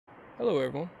Hello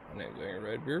everyone, my name is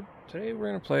Redbeard. Today we're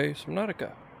going to play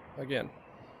Subnautica. Again,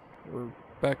 we're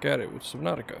back at it with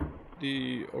Subnautica.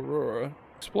 The Aurora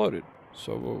exploded,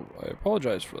 so I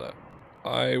apologize for that.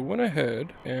 I went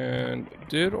ahead and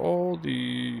did all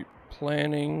the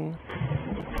planning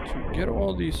to get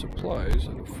all these supplies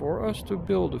for us to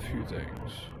build a few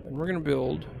things. And we're going to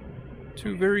build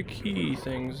two very key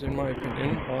things, in my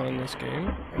opinion, on this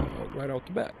game right out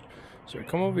the bat. So we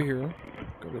come over here,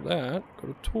 go to that, go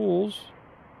to tools.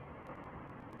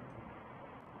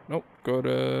 Nope, go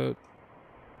to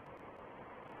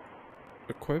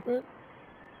equipment.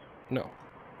 No,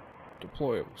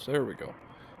 deployables. There we go.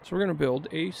 So we're going to build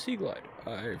a sea glide.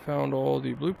 I found all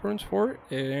the blueprints for it,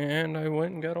 and I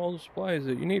went and got all the supplies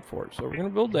that you need for it. So we're going to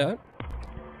build that.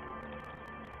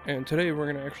 And today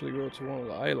we're going to actually go to one of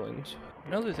the islands.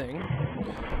 Another thing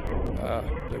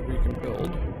that we can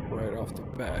build right off the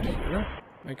bat here,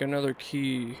 make another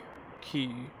key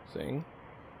thing.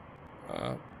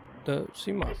 The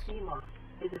sea moth. The sea moth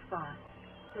is a fast,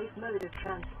 safe mode of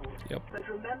transport. Yep. But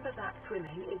remember that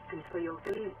swimming is good for your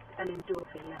glutes and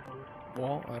endorphin levels.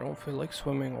 Well, I don't feel like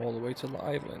swimming all the way to the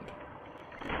island.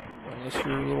 Unless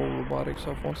your little robotic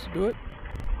self wants to do it,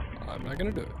 I'm not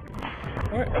gonna do it.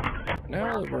 Alright,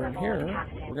 now that we're in here,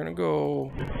 we're gonna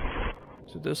go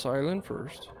to this island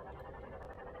first.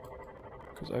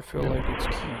 Because I feel like it's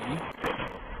key.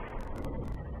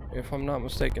 If I'm not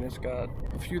mistaken, it's got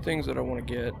a few things that I want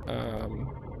to get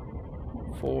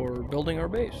for building our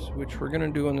base, which we're going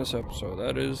to do in this episode.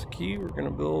 That is key. We're going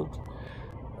to build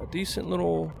a decent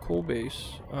little cool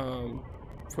base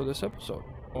for this episode.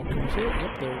 Oh, can you see it?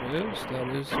 Yep, there it is. That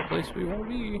is the place we want to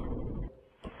be.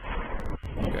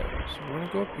 Okay, so we're going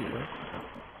to go up here.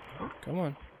 Come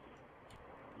on.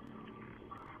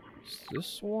 Is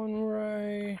this one where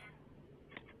I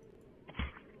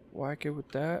whack it with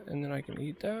that and then I can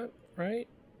eat that, right?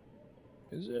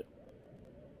 Is it?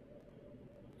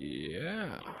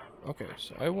 Yeah. Okay,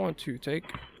 so I want to take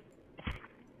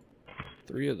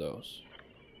 3 of those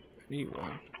and eat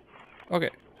one. Okay.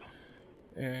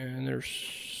 And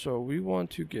so we want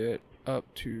to get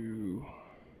up to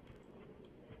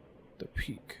the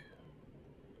peak.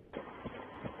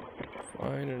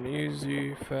 Find an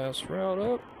easy, fast route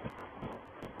up.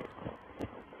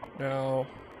 Now,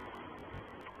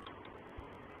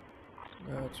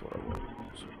 that's what I want.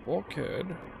 So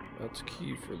bulkhead, that's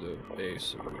key for the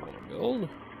base that we want to build.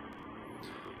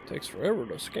 Takes forever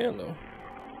to scan though.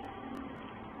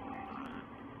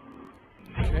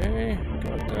 Okay,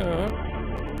 got that.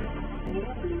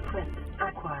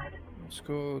 Let's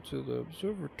go to the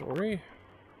observatory.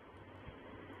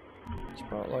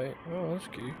 Spotlight. Oh, that's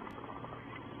key.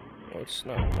 Well, it's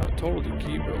not totally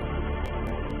key, but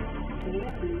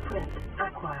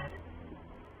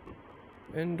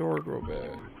indoor grow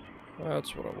bed.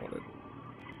 That's what I wanted.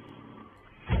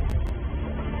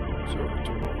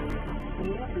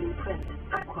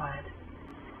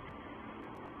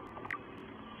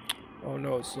 Oh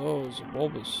no, it's those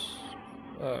bulbous.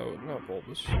 Not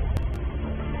bulbous.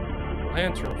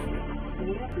 Lantern.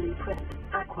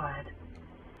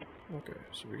 Okay,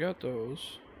 so we got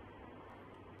those.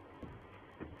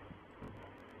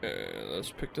 And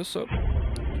let's pick this up.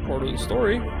 It's part of the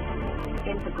story.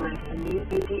 Integrate the new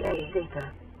UDA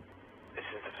data. This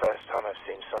is the first time I've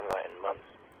seen sunlight in months.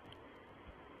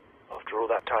 After all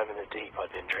that time in the deep, I'd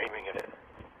been dreaming of it.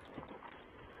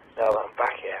 Now that I'm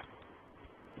back here,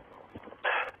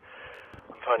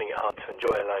 I'm finding it hard to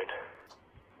enjoy alone.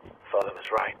 Father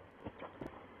was right.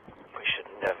 We should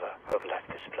never have left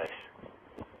this place.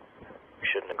 We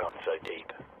shouldn't have gone so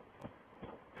deep.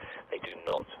 They do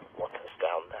not want us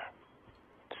down there.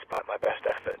 Despite my best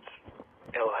efforts,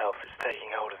 ill health is taking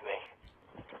hold of me.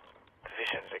 The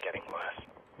visions are getting worse.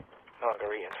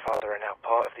 Marguerite and Father are now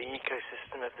part of the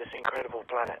ecosystem of this incredible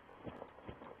planet.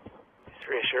 It's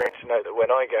reassuring to know that when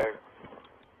I go,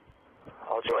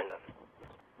 I'll join them.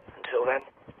 Until then,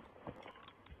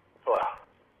 well,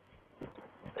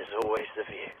 there's always the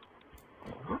view.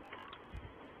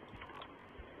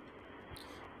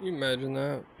 You imagine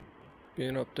that?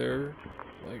 Being up there,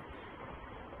 like,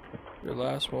 your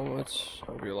last moments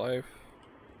of your life.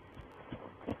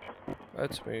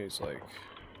 That to me is like,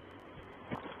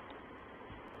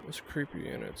 it's creepy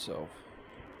in itself.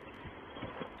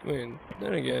 I mean,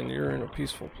 then again, you're in a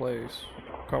peaceful place,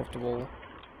 comfortable.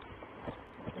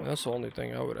 And that's the only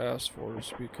thing I would ask for, is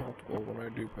to be comfortable when I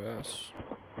do pass.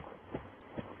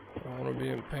 I don't want to be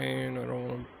in pain, I don't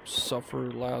want to suffer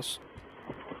last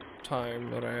time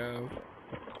that I have.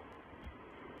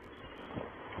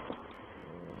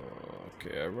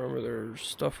 Okay, I remember there's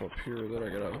stuff up here that I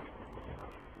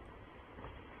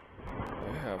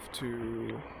have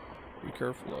to be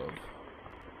careful of.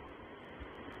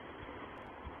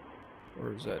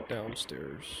 Or is that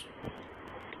downstairs?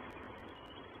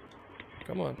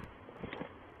 Come on.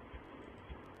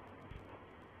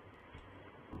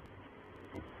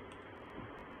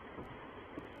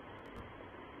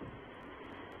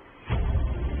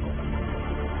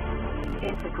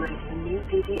 Integrating new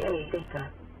PDA data.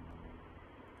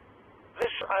 This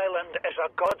island is a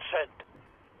godsend.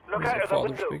 Look out of the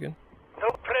window. Speaking? No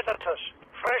predators,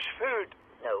 fresh food.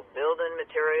 No building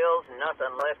materials,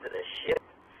 nothing left of the ship.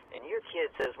 And your kid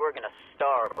says we're gonna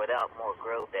starve without more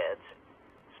grow beds.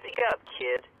 Speak up,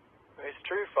 kid. It's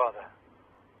true, Father.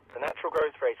 The natural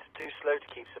growth rates are too slow to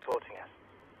keep supporting us.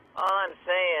 All I'm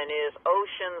saying is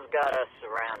ocean's got us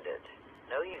surrounded.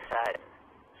 No use hiding.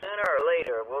 Sooner or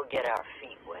later, we'll get our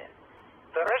feet wet.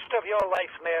 The rest of your life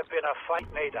may have been a fight,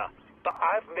 Maida, but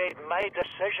I've made my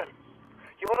decision.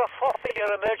 You want to forfeit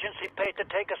your emergency pay to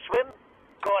take a swim?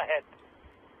 Go ahead.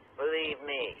 Believe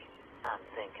me, I'm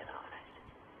thinking on it.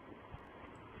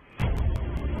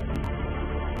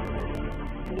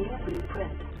 New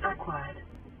blueprint acquired.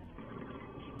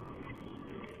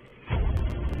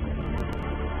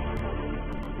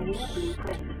 New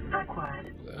blueprint acquired.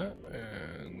 That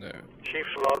and there.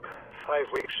 Chief's log,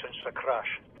 5 weeks since the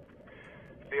crash.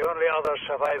 The only other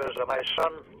survivors are my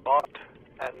son, Bot,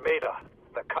 and Maida,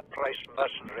 the cut-price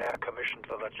mercenary I commissioned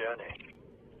for the journey.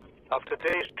 After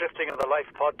days drifting in the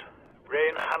life pod,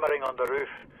 rain hammering on the roof,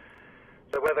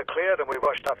 the weather cleared and we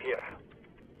washed up here.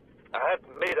 I had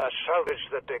Maida salvage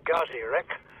the Degazi wreck,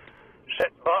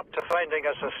 set Bot to finding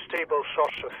us a stable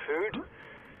source of food.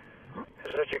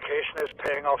 His education is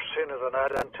paying off sooner than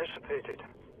I'd anticipated.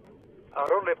 Our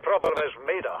only problem is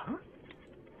Maida.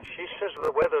 She says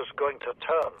the weather's going to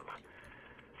turn.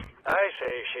 I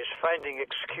say she's finding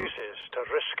excuses to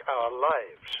risk our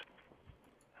lives.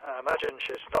 I imagine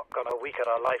she's not going to weaken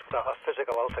her life without a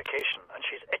physical altercation, and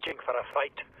she's itching for a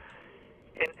fight.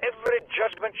 In every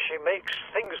judgment she makes,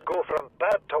 things go from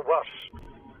bad to worse.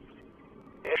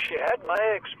 If she had my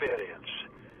experience,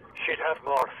 she'd have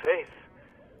more faith.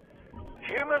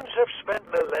 Humans have spent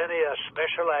millennia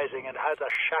specializing in how to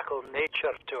shackle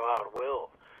nature to our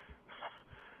will.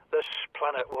 This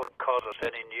planet won't cause us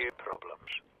any new problems.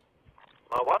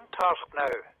 My one task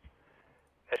now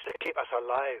is to keep us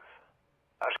alive,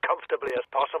 as comfortably as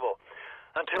possible,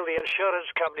 until the insurance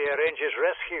company arranges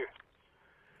rescue.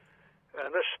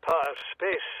 In this part of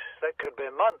space, that could be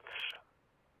months,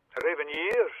 or even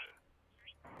years.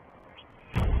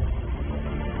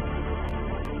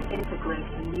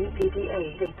 Integrating new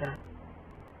PDA data.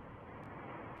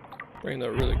 Bring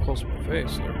that really close to my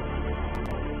face there.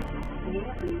 New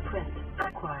blueprint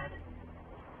acquired.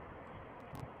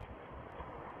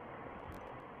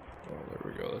 Oh, there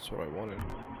we go. That's what I wanted.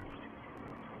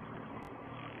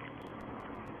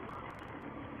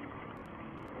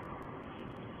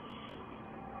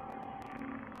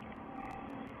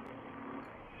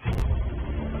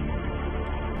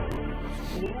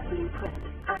 New blueprint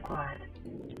acquired.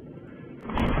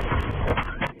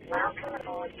 Welcome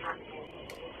aboard, Captain.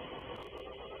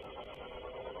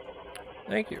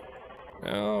 Thank you.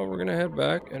 Now we're gonna head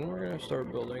back and we're gonna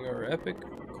start building our epic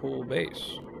cool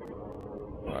base.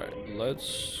 Alright,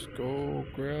 let's go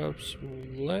grab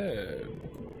some lead.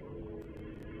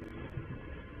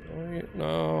 Alright,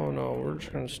 no, we're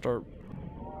just gonna start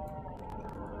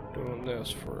doing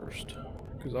this first.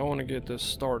 Because I want to get this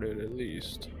started at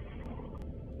least.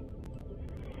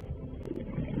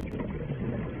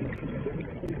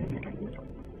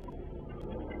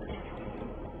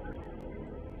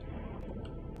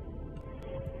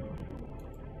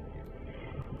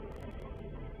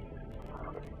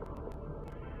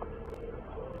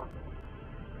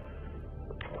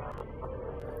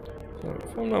 So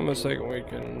if I'm not mistaken, we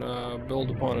can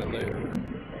build upon it later.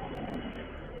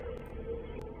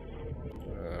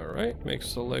 Alright,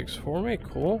 makes the legs for me,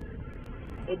 cool.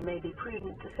 It may be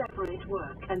prudent to separate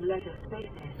work and leisure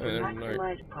spaces to And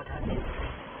maximize productivity.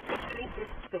 Treat this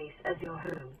space as your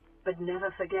home, but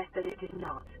never forget that it is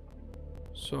not.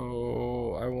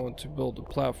 So I want to build a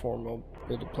platform. I'll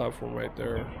build a platform right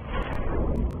there,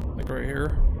 like right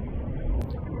here.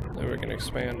 Then we can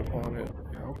expand upon it.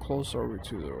 How close are we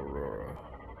to the Aurora?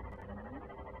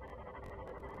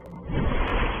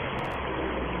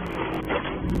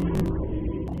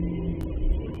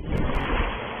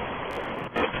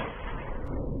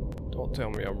 Don't tell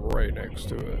me I'm right next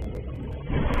to it.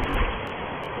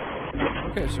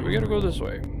 Okay, so we gotta go this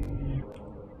way.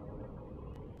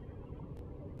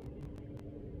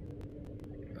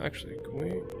 Actually, can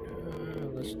we?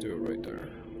 Let's do it right there.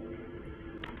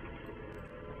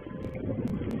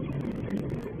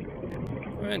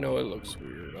 I know it looks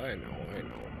weird. I know.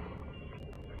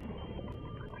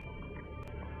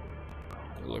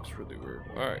 It looks really weird.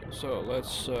 Alright, so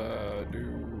let's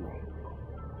do...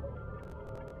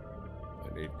 I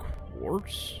need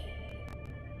quartz.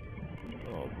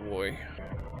 Oh boy.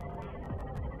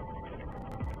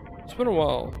 It's been a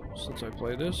while since I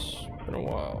played this. It's been a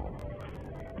while.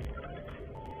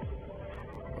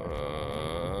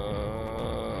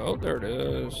 Oh, there it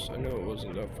is. I knew it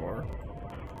wasn't that far.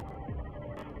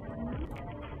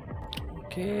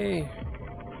 Okay.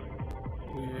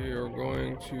 We are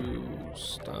going to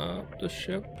stop the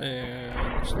ship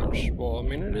and it's not a ship. Well, I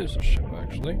mean, it is a ship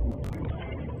actually. We're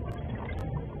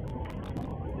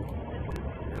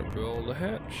gonna build a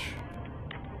hatch.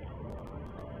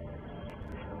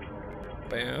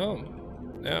 Bam.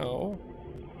 Now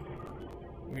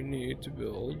we need to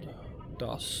build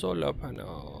the solar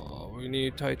panel. We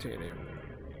need titanium.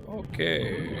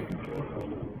 Okay.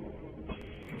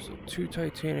 So 2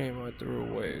 titanium I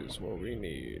threw away is what we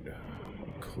need.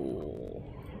 Cool.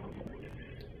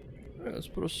 Alright, let's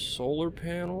put a solar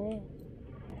panel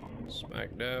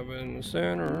smack dab in the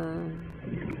center.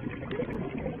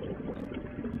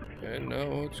 And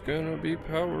now it's gonna be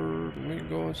powered. Let me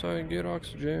go inside and get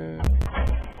oxygen.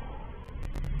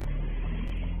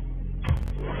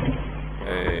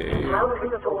 Hey.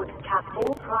 Welcome aboard, Captain.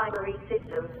 All primary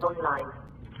systems online.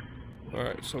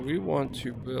 Alright, so we want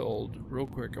to build, real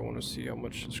quick, I want to see how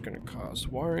much it's going to cost.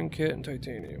 Wiring kit and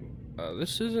titanium.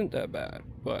 This isn't that bad,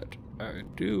 but I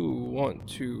do want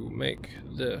to make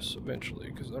this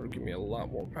eventually, because that'll give me a lot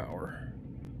more power.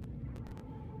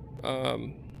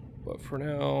 But for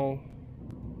now...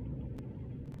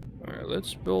 Alright,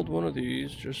 let's build one of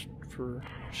these, just for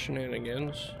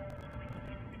shenanigans.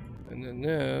 And then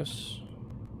this...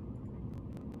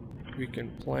 we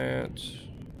can plant...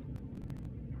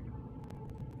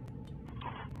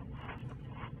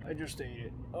 I just ate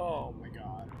it. Oh my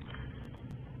god.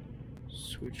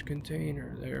 Switch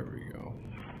container. There we go.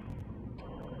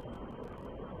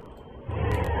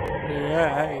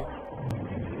 Yeah.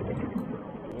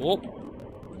 Whoop.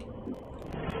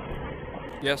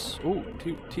 Yes. Ooh,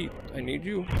 teeth. I need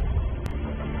you.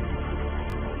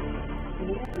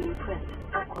 New blueprint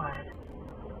acquired.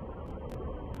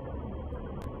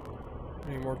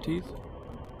 Any more teeth?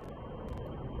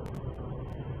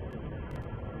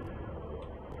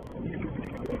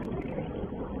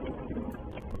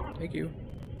 Thank you.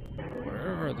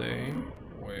 Where are they?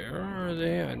 Where are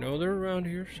they? I know they're around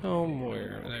here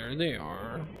somewhere. There they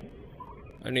are.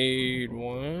 I need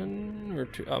 1 or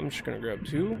 2. I'm just gonna grab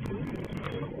 2.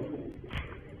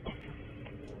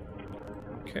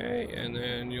 Okay, and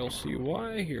then you'll see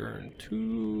why here in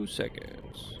 2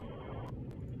 seconds.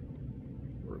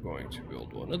 We're going to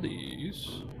build one of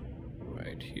these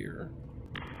right here.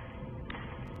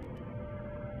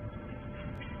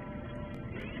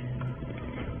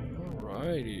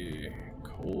 Alrighty,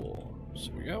 cool.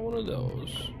 So we got one of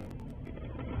those.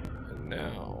 And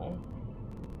now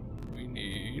we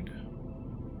need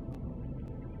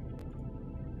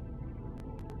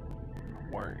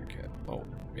a wiring kit. Oh,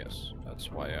 yes, that's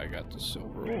why I got the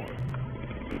silver ore.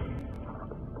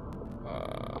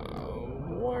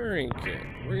 Wiring kit.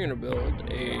 We're gonna build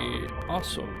a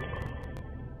awesome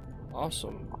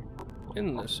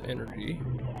endless energy.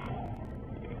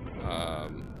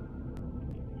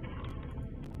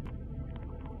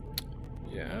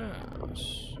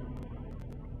 Yes.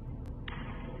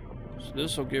 So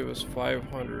this will give us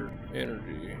 500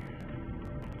 energy.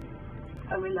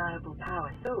 A reliable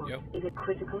power source is a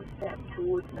critical step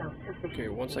towards self-sufficiency. Okay,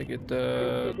 once I get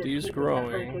Consider these keeping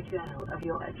growing. a photo journal of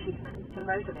your achievements to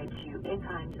motivate you in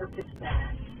times of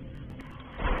despair.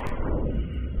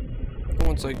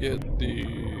 Once I get the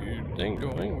thing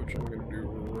going, which I'm going to do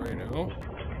right now,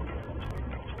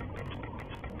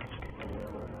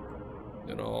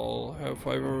 then I'll have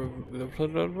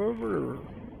 500.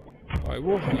 I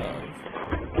will have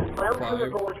Welcome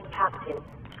aboard, Captain.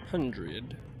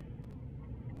 500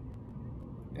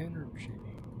 energy.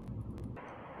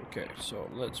 Okay, so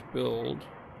let's build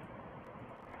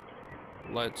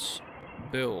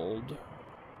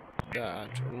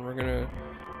that, and we're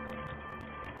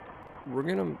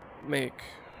gonna make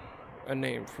a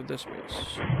name for this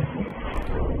base.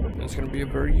 And it's gonna be a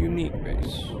very unique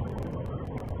base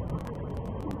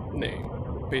name.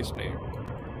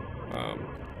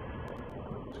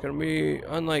 It's gonna be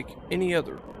unlike any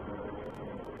other,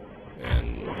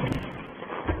 and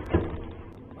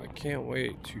I can't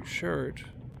wait to share it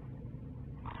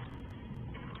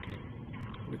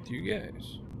with you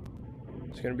guys.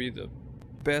 It's gonna be the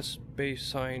best base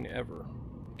sign ever,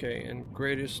 okay, and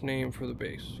greatest name for the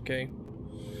base, okay?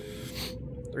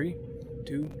 3,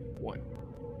 2, 1.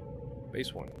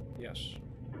 Base 1, yes.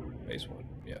 Base 1,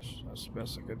 yes. That's the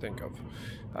best I could think of.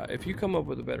 If you come up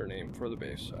with a better name for the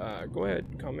base, go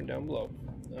ahead, comment down below.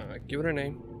 Give it a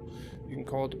name. You can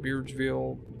call it the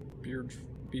Beardsville,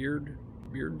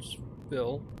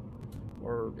 Beardsville,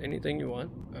 or anything you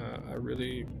want.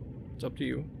 It's up to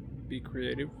you. Be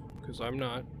creative, because I'm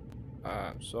not.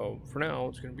 So for now,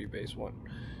 it's going to be Base 1.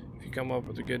 If you come up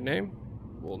with a good name,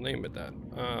 we'll name it that.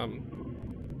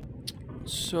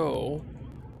 So,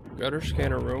 we got our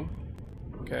scanner room.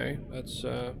 Okay, that's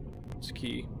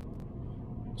key.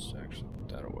 Let's actually put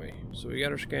that away. So we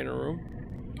got our scanner room.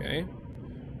 Okay,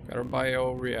 got our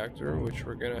bioreactor, which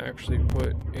we're gonna actually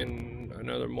put in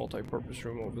another multi-purpose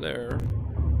room over there.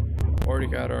 Already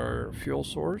got our fuel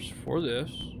source for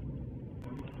this.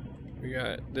 We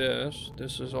got this.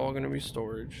 This is all gonna be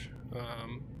storage.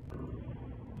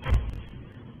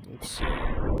 Let's see.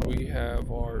 We have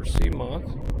our sea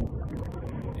moth.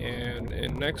 And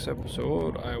in next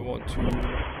episode, I want to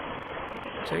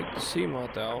take the sea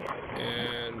moth out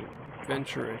and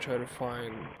venture and try to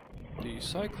find the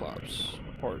Cyclops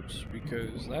parts,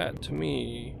 because that to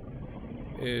me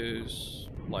is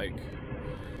like,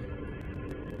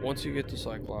 once you get the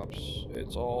Cyclops,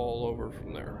 it's all over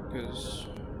from there. Because,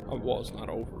 well, it's not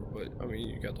over, but I mean,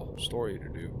 you got the whole story to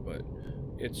do, but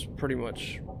it's pretty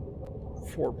much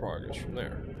forward progress from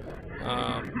there.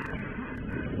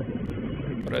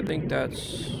 But I think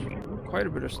that's quite a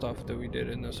bit of stuff that we did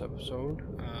in this episode.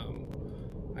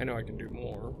 I know I can do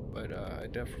more, but I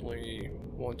definitely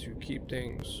want to keep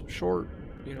things short,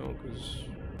 you know, because,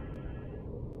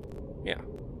 yeah,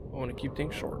 I want to keep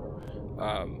things short.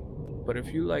 But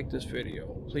if you like this video,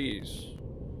 please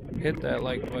hit that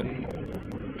like button,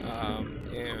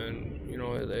 and, you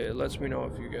know, it lets me know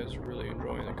if you guys are really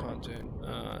enjoying the content.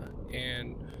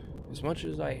 And as much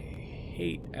as I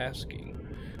hate asking,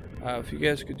 if you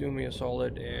guys could do me a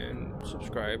solid and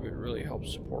subscribe, it really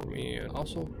helps support me. And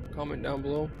also comment down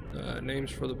below names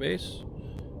for the base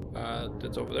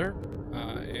that's over there,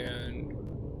 and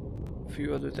a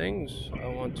few other things I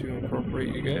want to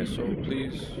incorporate you guys. So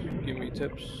please give me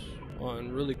tips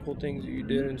on really cool things that you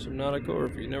did in Subnautica, or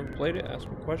if you never played it, ask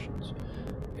me questions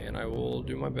and I will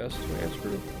do my best to answer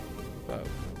them.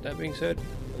 That being said,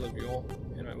 I love you all,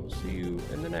 and I will see you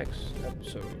in the next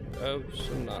episode of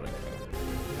Subnautica.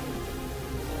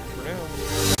 For now.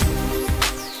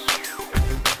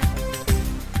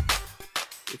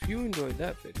 If you enjoyed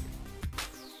that video,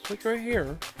 click right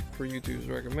here for YouTube's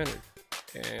recommended,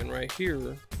 and right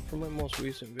here for my most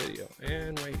recent video,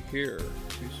 and right here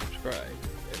to subscribe.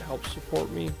 It helps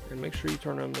support me, and make sure you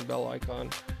turn on the bell icon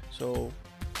so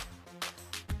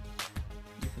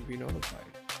you can be notified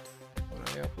when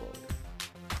I upload.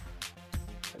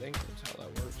 I think that's how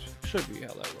that works. Should be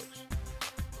how that works.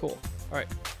 Cool. Alright.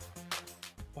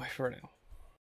 Bye for now.